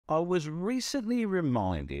I was recently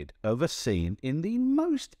reminded of a scene in the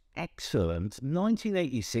most excellent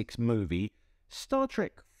 1986 movie Star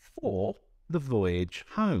Trek IV: The Voyage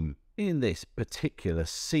Home. In this particular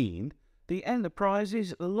scene, the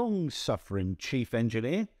Enterprise's long-suffering chief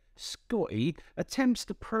engineer, Scotty, attempts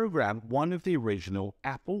to program one of the original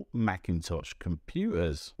Apple Macintosh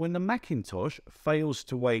computers. When the Macintosh fails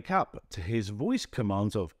to wake up to his voice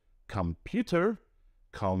commands of "Computer,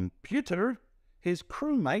 computer," his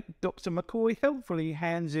crewmate, Dr. McCoy, helpfully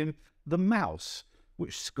hands him the mouse,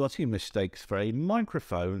 which Scotty mistakes for a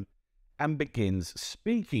microphone and begins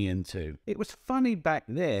speaking into. It was funny back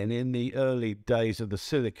then in the early days of the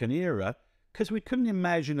Silicon era, because we couldn't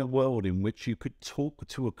imagine a world in which you could talk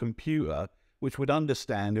to a computer which would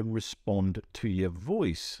understand and respond to your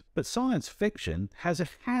voice. But science fiction has a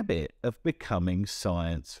habit of becoming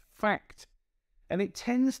science fact, and it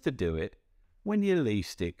tends to do it when you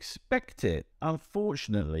least expect it.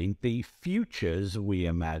 Unfortunately, the futures we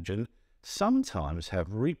imagine sometimes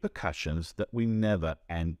have repercussions that we never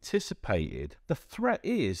anticipated. The threat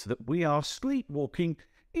is that we are sleepwalking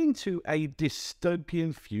into a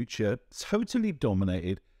dystopian future totally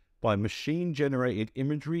dominated by machine-generated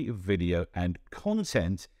imagery, video, and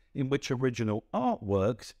content in which original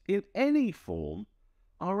artworks in any form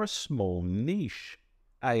are a small niche.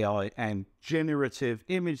 AI and generative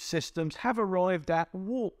image systems have arrived at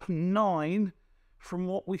warp 9 from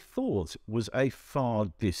what we thought was a far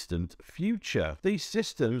distant future. These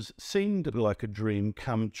systems seemed like a dream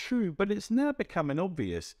come true, but it's now becoming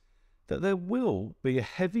obvious that there will be a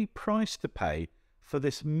heavy price to pay for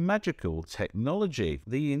this magical technology.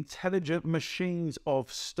 The intelligent machines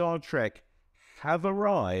of Star Trek have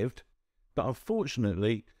arrived, but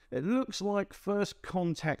unfortunately, it looks like first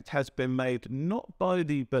contact has been made not by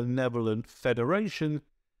the benevolent Federation,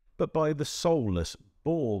 but by the soulless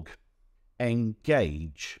Borg.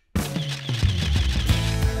 Engage.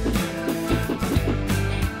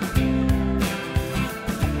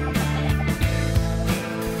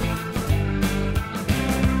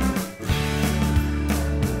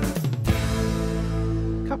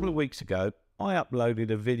 A couple of weeks ago, I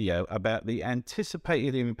uploaded a video about the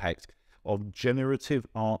anticipated impact of generative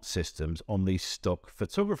art systems on the stock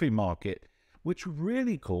photography market, which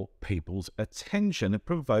really caught people's attention and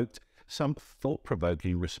provoked some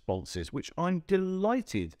thought-provoking responses, which I'm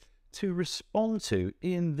delighted to respond to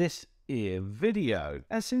in this video.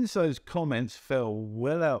 And since those comments fell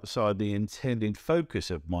well outside the intended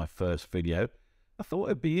focus of my first video, I thought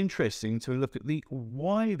it'd be interesting to look at the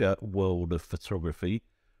wider world of photography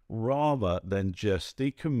rather than just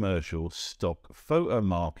the commercial stock photo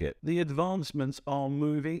market. The advancements are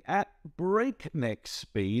moving at breakneck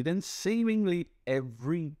speed, and seemingly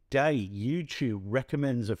every day YouTube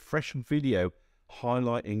recommends a fresh video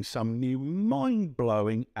highlighting some new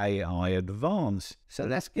mind-blowing AI advance. So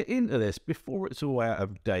let's get into this before it's all out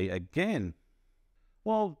of date again.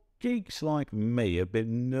 While geeks like me have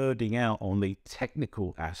been nerding out on the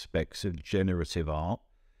technical aspects of generative art,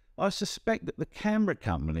 I suspect that the camera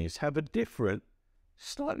companies have a different,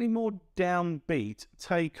 slightly more downbeat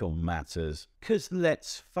take on matters. Because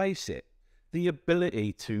let's face it, the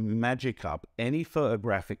ability to magic up any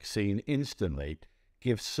photographic scene instantly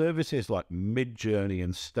gives services like Midjourney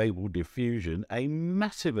and Stable Diffusion a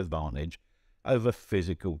massive advantage over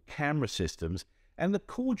physical camera systems and the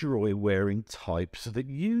corduroy-wearing types that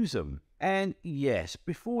use them. And yes,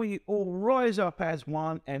 before you all rise up as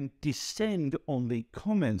one and descend on the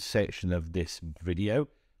comments section of this video,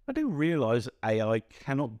 I do realise that AI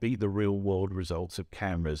cannot beat the real-world results of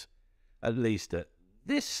cameras, at least at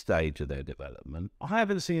this stage of their development. I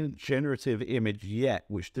haven't seen a generative image yet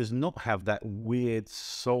which does not have that weird,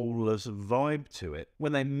 soulless vibe to it.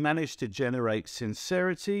 When they manage to generate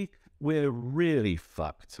sincerity, we're really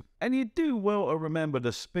fucked. And you do well to remember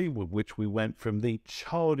the speed with which we went from the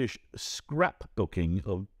childish scrapbooking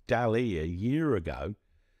of DALL-E a year ago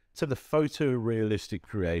to the photorealistic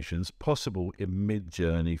creations possible in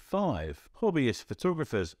Midjourney 5. Hobbyist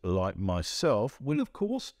photographers like myself will, of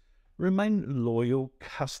course, remain loyal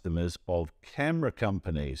customers of camera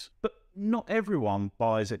companies. But not everyone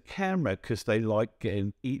buys a camera because they like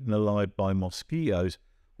getting eaten alive by mosquitoes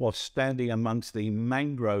while standing amongst the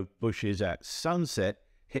mangrove bushes at sunset,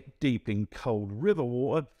 hip deep in cold river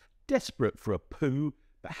water, desperate for a poo,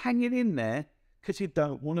 but hanging in there because you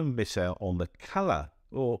don't want to miss out on the colour.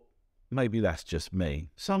 Or maybe that's just me.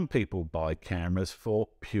 Some people buy cameras for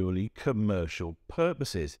purely commercial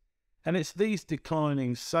purposes, and it's these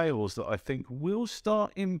declining sales that I think will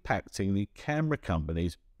start impacting the camera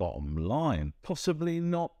companies' bottom line. Possibly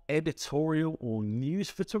not editorial or news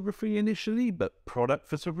photography initially, but product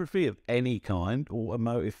photography of any kind,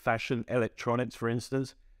 automotive, fashion, electronics, for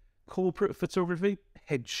instance, corporate photography,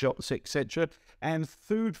 headshots, etc., and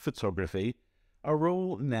food photography are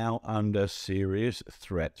all now under serious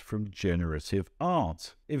threat from generative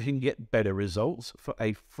art. If you can get better results for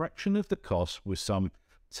a fraction of the cost with some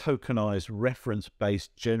tokenized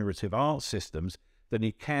reference-based generative art systems than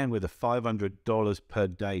you can with a $500 per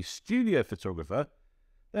day studio photographer,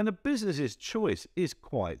 then a business's choice is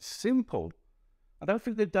quite simple. I don't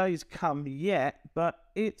think the day's come yet, but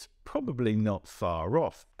it's probably not far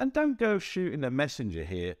off. And don't go shooting the messenger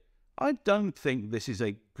here. I don't think this is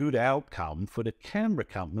a good outcome for the camera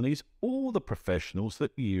companies or the professionals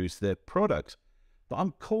that use their products, but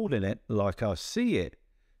I'm calling it like I see it.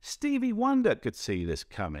 Stevie Wonder could see this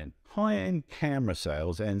coming. High-end camera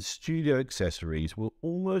sales and studio accessories will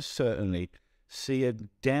almost certainly see a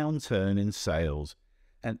downturn in sales,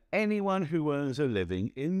 and anyone who earns a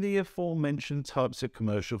living in the aforementioned types of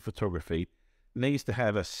commercial photography needs to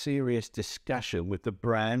have a serious discussion with the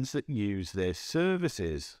brands that use their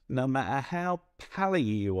services. No matter how pally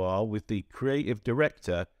you are with the creative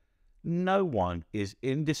director, no one is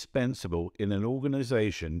indispensable in an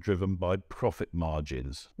organization driven by profit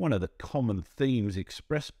margins. One of the common themes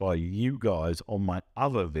expressed by you guys on my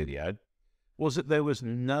other video was that there was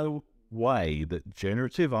no way that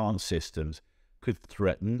generative art systems could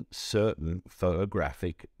threaten certain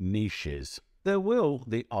photographic niches. There will,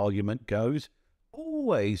 the argument goes,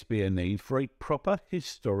 always be a need for a proper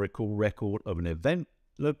historical record of an event,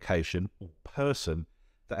 location, or person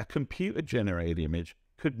that a computer-generated image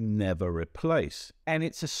could never replace. And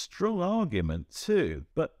it's a strong argument too,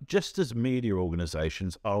 but just as media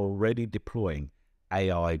organizations are already deploying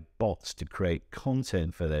AI bots to create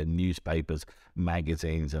content for their newspapers,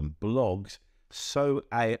 magazines, and blogs, so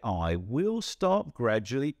AI will start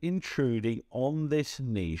gradually intruding on this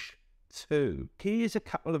niche too. Here's a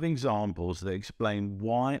couple of examples that explain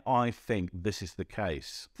why I think this is the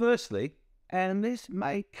case. Firstly, and this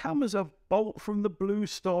may come as a bolt from the blue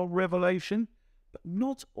star revelation, but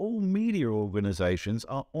not all media organizations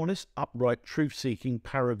are honest, upright, truth-seeking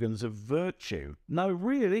paragons of virtue. No,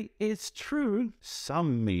 really, it's true.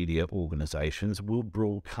 Some media organizations will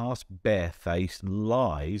broadcast barefaced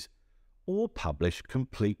lies or publish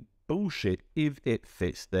complete bullshit if it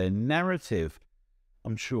fits their narrative.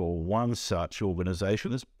 I'm sure one such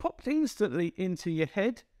organization has popped instantly into your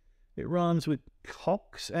head. It rhymes with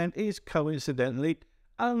Cox and is coincidentally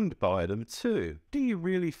owned by them too. Do you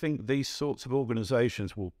really think these sorts of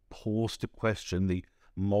organizations will pause to question the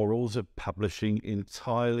morals of publishing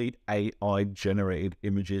entirely AI-generated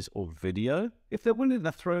images or video? If they're willing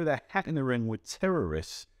to throw their hat in the ring with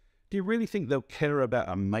terrorists, do you really think they'll care about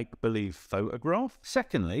a make-believe photograph?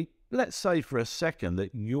 Secondly, let's say for a second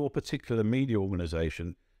that your particular media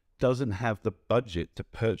organization doesn't have the budget to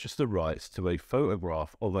purchase the rights to a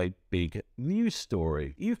photograph of a big news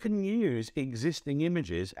story. You can use existing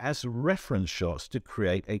images as reference shots to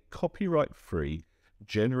create a copyright-free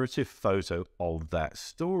generative photo of that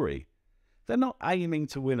story. They're not aiming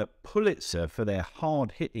to win a Pulitzer for their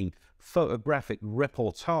hard-hitting photographic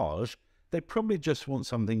reportage. They probably just want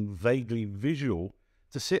something vaguely visual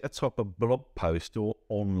to sit atop a blog post or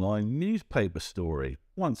online newspaper story.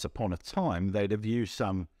 Once upon a time, they'd have used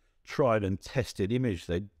some tried and tested image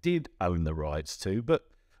they did own the rights to, but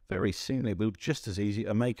very soon it will be just as easy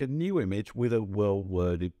to make a new image with a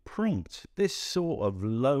well-worded prompt. This sort of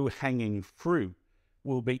low-hanging fruit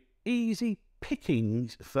will be easy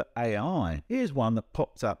pickings for AI. Here's one that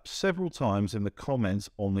popped up several times in the comments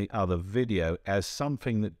on the other video as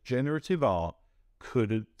something that generative art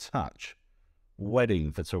couldn't touch.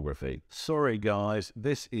 Wedding photography. Sorry guys,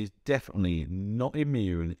 this is definitely not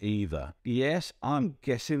immune either. Yes, I'm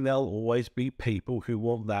guessing there'll always be people who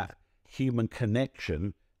want that human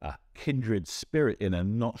connection, a kindred spirit in a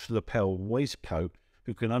notched lapel waistcoat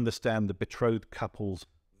who can understand the betrothed couple's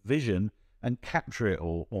vision and capture it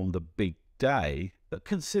all on the big day. But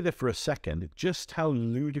consider for a second just how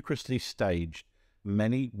ludicrously staged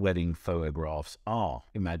many wedding photographs are.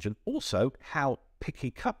 Imagine also how picky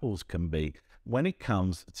couples can be when it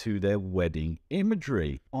comes to their wedding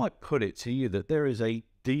imagery. I put it to you that there is a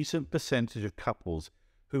decent percentage of couples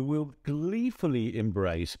who will gleefully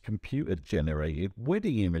embrace computer-generated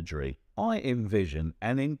wedding imagery. I envision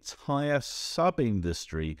an entire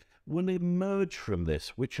sub-industry will emerge from this,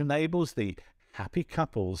 which enables the happy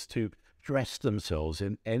couples to dress themselves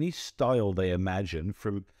in any style they imagine,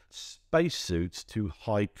 from spacesuits to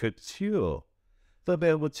high couture. They'll be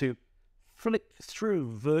able to flick through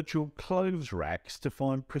virtual clothes racks to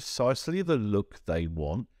find precisely the look they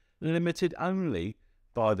want, limited only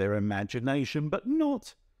by their imagination, but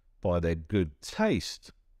not by their good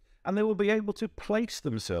taste. And they will be able to place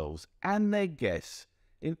themselves and their guests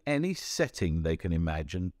in any setting they can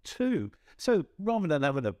imagine too. So rather than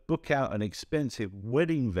having to book out an expensive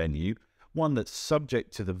wedding venue, one that's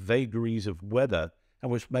subject to the vagaries of weather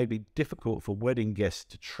and which may be difficult for wedding guests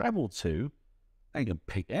to travel to, they can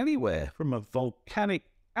pick anywhere from a volcanic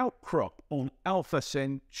outcrop on Alpha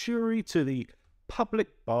Centauri to the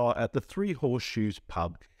public bar at the Three Horseshoes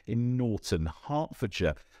pub in Norton,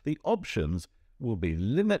 Hertfordshire. The options will be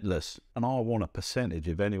limitless, and I want a percentage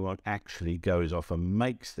if anyone actually goes off and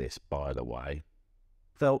makes this, by the way.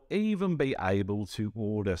 They'll even be able to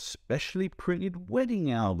order specially printed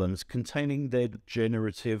wedding albums containing their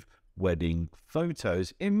generative wedding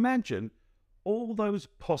photos. Imagine all those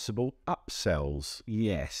possible upsells.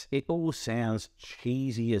 Yes, it all sounds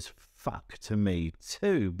cheesy as fuck to me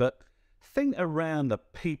too, but think around the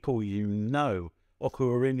people you know or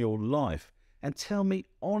who are in your life and tell me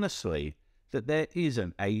honestly that there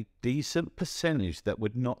isn't a decent percentage that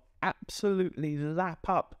would not absolutely lap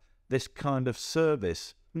up this kind of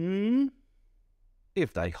service.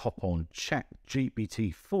 If they hop on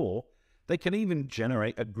ChatGPT-4, they can even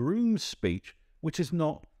generate a groom's speech, which is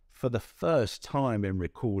not, for the first time in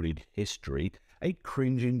recorded history, a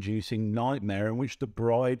cringe-inducing nightmare in which the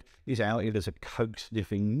bride is outed as a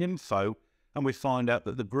coke-sniffing nympho, and we find out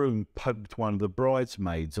that the groom poked one of the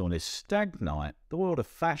bridesmaids on his stag night. The world of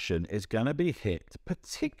fashion is going to be hit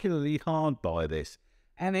particularly hard by this,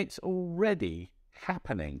 and it's already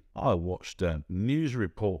happening. I watched a news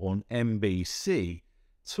report on NBC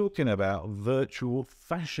talking about Virtual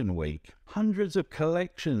Fashion Week. Hundreds of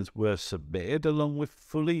collections were submitted along with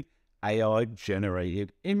fully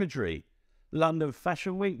AI-generated imagery. London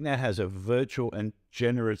Fashion Week now has a virtual and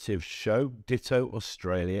generative show, ditto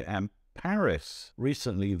Australia and Paris.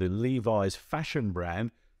 Recently, the Levi's fashion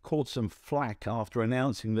brand caught some flack after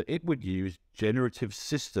announcing that it would use generative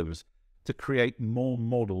systems to create more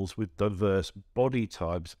models with diverse body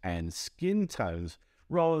types and skin tones,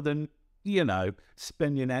 rather than,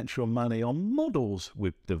 spending actual money on models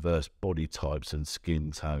with diverse body types and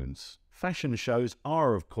skin tones. Fashion shows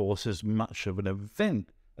are, of course, as much of an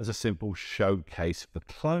event as a simple showcase for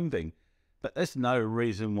clothing, but there's no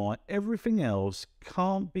reason why everything else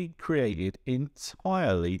can't be created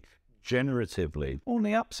entirely generatively. On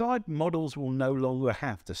the upside, models will no longer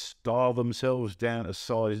have to starve themselves down to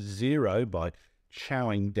size 0 by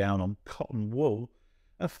chowing down on cotton wool,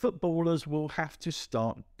 and footballers will have to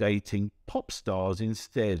start dating pop stars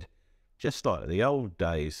instead, just like the old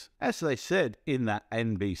days. As they said in that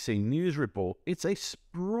NBC News report, it's a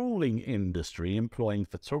sprawling industry employing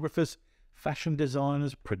photographers, fashion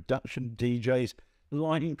designers, production DJs,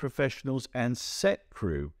 lighting professionals, and set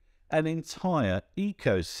crew. An entire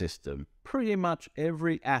ecosystem. Pretty much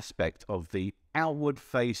every aspect of the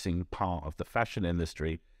outward-facing part of the fashion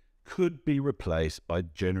industry could be replaced by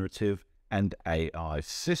generative and AI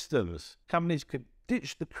systems. Companies could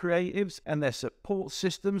ditch the creatives and their support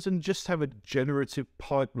systems and just have a generative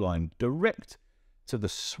pipeline direct to the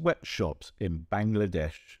sweatshops in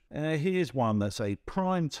Bangladesh. Here's one that's a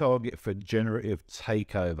prime target for generative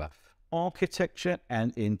takeover: architecture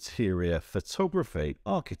and interior photography.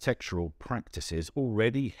 Architectural practices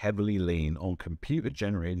already heavily lean on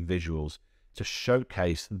computer-generated visuals to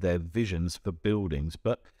showcase their visions for buildings,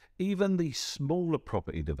 but even the smaller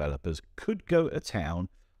property developers could go to town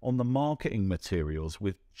on the marketing materials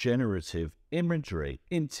with generative imagery.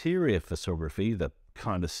 Interior photography, the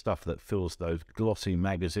kind of stuff that fills those glossy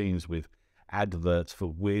magazines with adverts for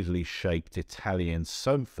weirdly shaped Italian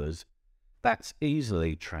sofas, that's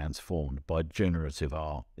easily transformed by generative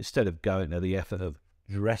art. Instead of going to the effort of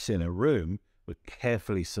dressing a room with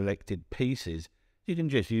carefully selected pieces, you can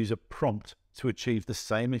just use a prompt to achieve the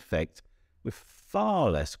same effect with far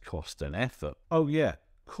less cost and effort. Oh yeah,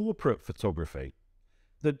 corporate photography.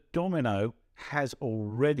 The domino has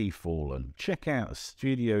already fallen. Check out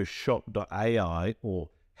studioshop.ai or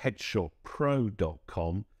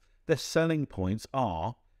headshotpro.com. Their selling points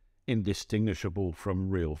are indistinguishable from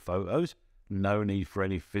real photos, no need for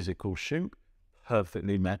any physical shoot,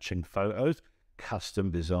 perfectly matching photos, custom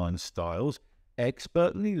design styles,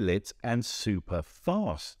 expertly lit, and super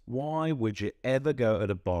fast. Why would you ever go to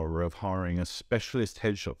the bother of hiring a specialist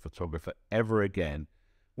headshot photographer ever again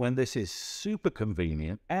when this is super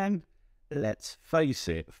convenient and, let's face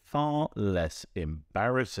it, far less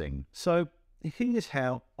embarrassing? So here's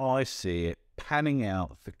how I see it panning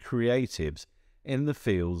out for creatives in the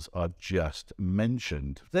fields I've just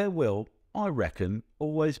mentioned. There will I reckon,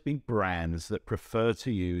 always be brands that prefer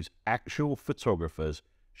to use actual photographers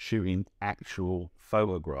shooting actual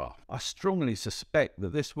photograph. I strongly suspect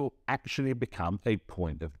that this will actually become a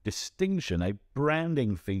point of distinction, a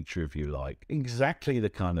branding feature if you like, exactly the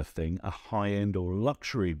kind of thing a high-end or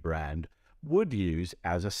luxury brand would use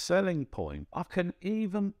as a selling point. I can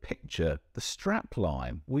even picture the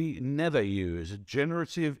strapline. We never use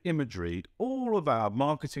generative imagery. All of our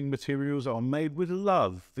marketing materials are made with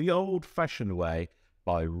love, the old-fashioned way,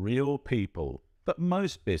 by real people. But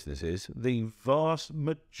most businesses, the vast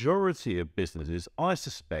majority of businesses, I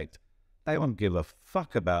suspect, they won't give a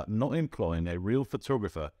fuck about not employing a real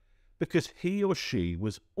photographer because he or she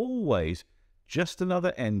was always just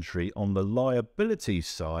another entry on the liability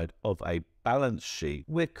side of a balance sheet.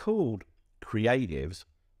 We're called creatives,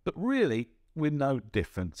 but really we're no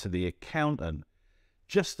different to the accountant.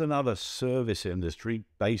 Just another service industry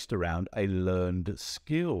based around a learned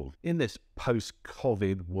skill. In this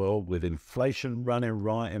post-COVID world with inflation running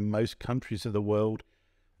riot in most countries of the world,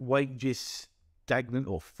 wages stagnant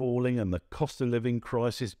or falling and the cost of living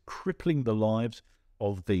crisis crippling the lives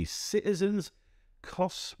of the citizens,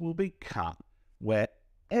 costs will be cut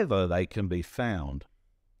wherever they can be found.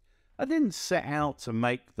 I didn't set out to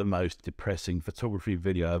make the most depressing photography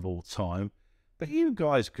video of all time, but you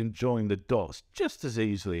guys can join the dots just as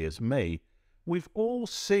easily as me. We've all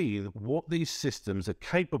seen what these systems are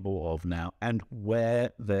capable of now and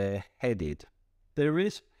where they're headed. There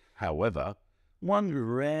is, however, one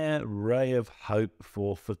rare ray of hope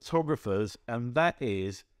for photographers, and that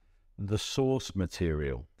is the source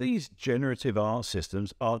material. These generative art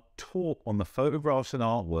systems are taught on the photographs and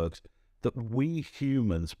artworks that we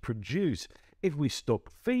humans produce. If we stop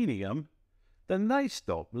feeding them, then they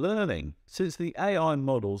stop learning. Since the AI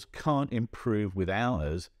models can't improve without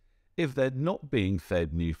us, if they're not being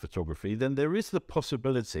fed new photography, then there is the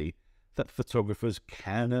possibility that photographers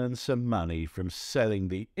can earn some money from selling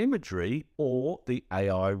the imagery or the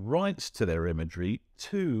AI rights to their imagery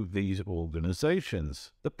to these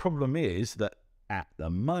organizations. The problem is that at the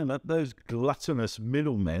moment, those gluttonous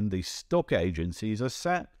middlemen, these stock agencies, are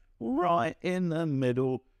sat right in the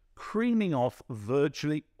middle, creaming off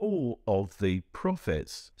virtually all of the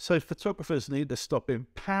profits. So photographers need to stop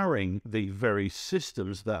empowering the very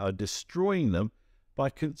systems that are destroying them by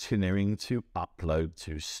continuing to upload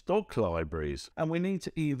to stock libraries. And we need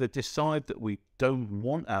to either decide that we don't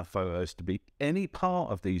want our photos to be any part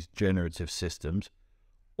of these generative systems,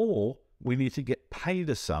 or we need to get paid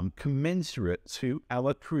a sum commensurate to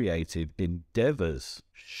our creative endeavors.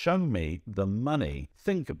 Show me the money.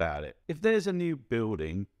 Think about it. If there's a new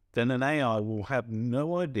building, then an AI will have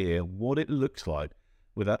no idea what it looks like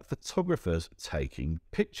without photographers taking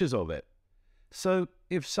pictures of it. So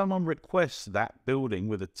if someone requests that building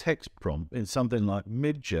with a text prompt in something like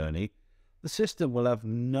Midjourney, the system will have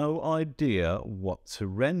no idea what to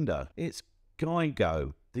render. It's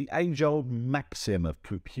GIGO. The age-old maxim of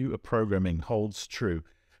computer programming holds true.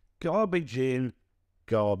 Garbage in,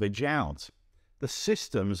 garbage out. The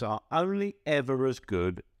systems are only ever as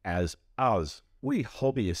good as us. We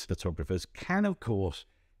hobbyist photographers can, of course,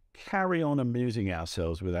 carry on amusing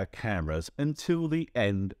ourselves with our cameras until the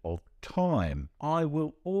end of time. I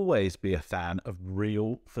will always be a fan of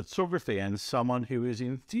real photography and someone who is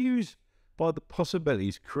enthused by the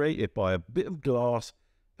possibilities created by a bit of glass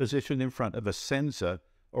positioned in front of a sensor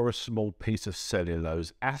or a small piece of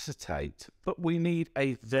cellulose acetate. But we need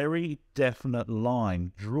a very definite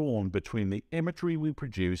line drawn between the imagery we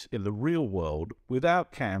produce in the real world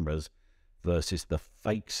without cameras versus the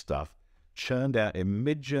fake stuff churned out in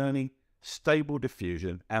Midjourney, Stable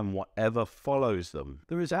Diffusion, and whatever follows them.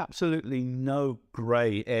 There is absolutely no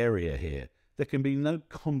grey area here. There can be no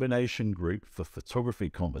combination group for photography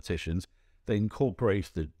competitions that incorporates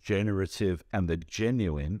the generative and the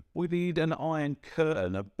genuine. We need an Iron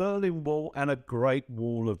Curtain, a Berlin Wall, and a Great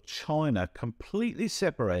Wall of China, completely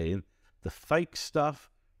separating the fake stuff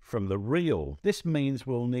from the real. This means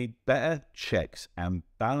we'll need better checks and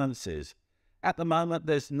balances. At the moment,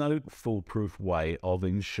 there's no foolproof way of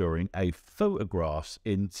ensuring a photograph's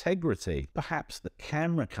integrity. Perhaps the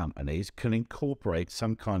camera companies can incorporate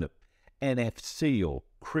some kind of NFC or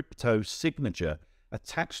crypto signature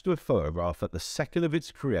attached to a photograph at the second of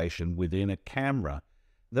its creation within a camera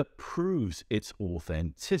that proves its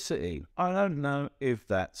authenticity. I don't know if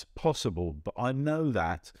that's possible, but I know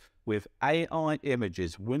that with AI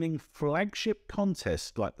images winning flagship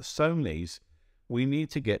contests like the Sony's, we need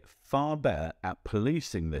to get far better at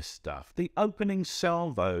policing this stuff. The opening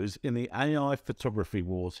salvos in the AI photography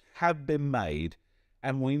wars have been made,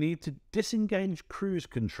 and we need to disengage cruise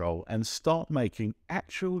control and start making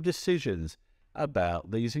actual decisions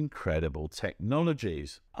about these incredible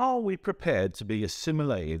technologies. Are we prepared to be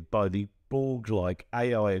assimilated by the Borg-like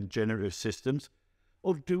AI and generative systems,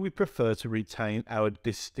 or do we prefer to retain our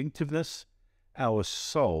distinctiveness, our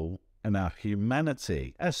soul, and our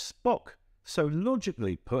humanity? As Spock so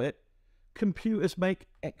logically put it, computers make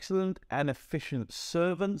excellent and efficient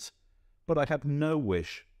servants, but I have no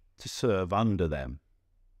wish to serve under them.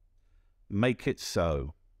 Make it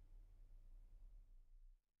so.